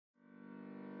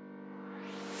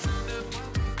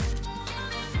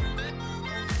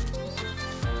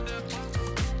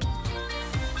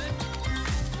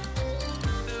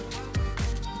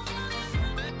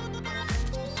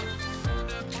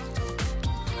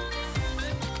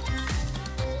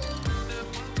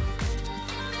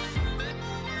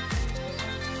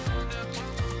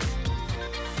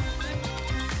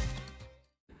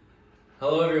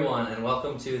Hello everyone and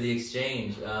welcome to The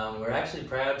Exchange. We're actually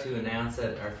proud to announce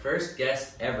that our first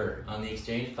guest ever on The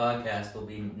Exchange podcast will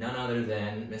be none other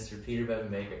than Mr. Peter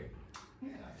Bevan-Baker.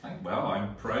 Well,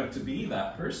 I'm proud to be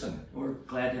that person. We're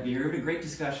glad to have you here. We had a great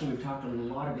discussion. We've talked on a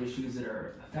lot of issues that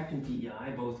are affecting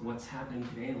PEI, both what's happening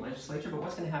today in the legislature, but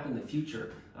what's going to happen in the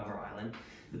future of our island.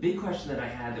 The big question that I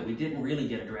had that we didn't really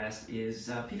get addressed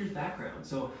is Peter's background.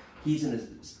 So he's a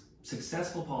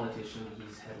successful politician.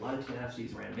 He's had a lot of tenacity.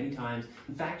 He's ran many times.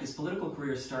 In fact, his political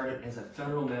career started as a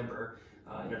federal member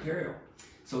in Ontario.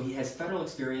 So he has federal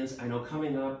experience. I know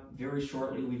coming up very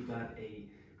shortly, we've got a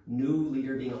new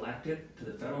leader being elected to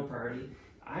the federal party.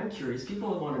 I'm curious,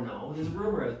 people want to know, there's a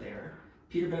rumor out there,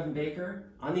 Peter Bevan-Baker,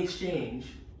 on The Exchange,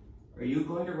 are you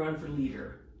going to run for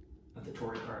leader of the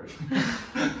Tory party?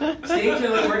 Stay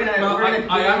tuned,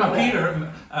 I am a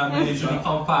Peter, mais je ne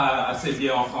parle pas assez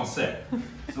bien en français.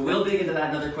 So we'll dig into that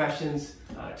and other questions.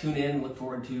 Tune in, look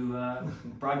forward to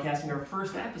broadcasting our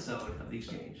first episode of The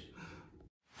Exchange.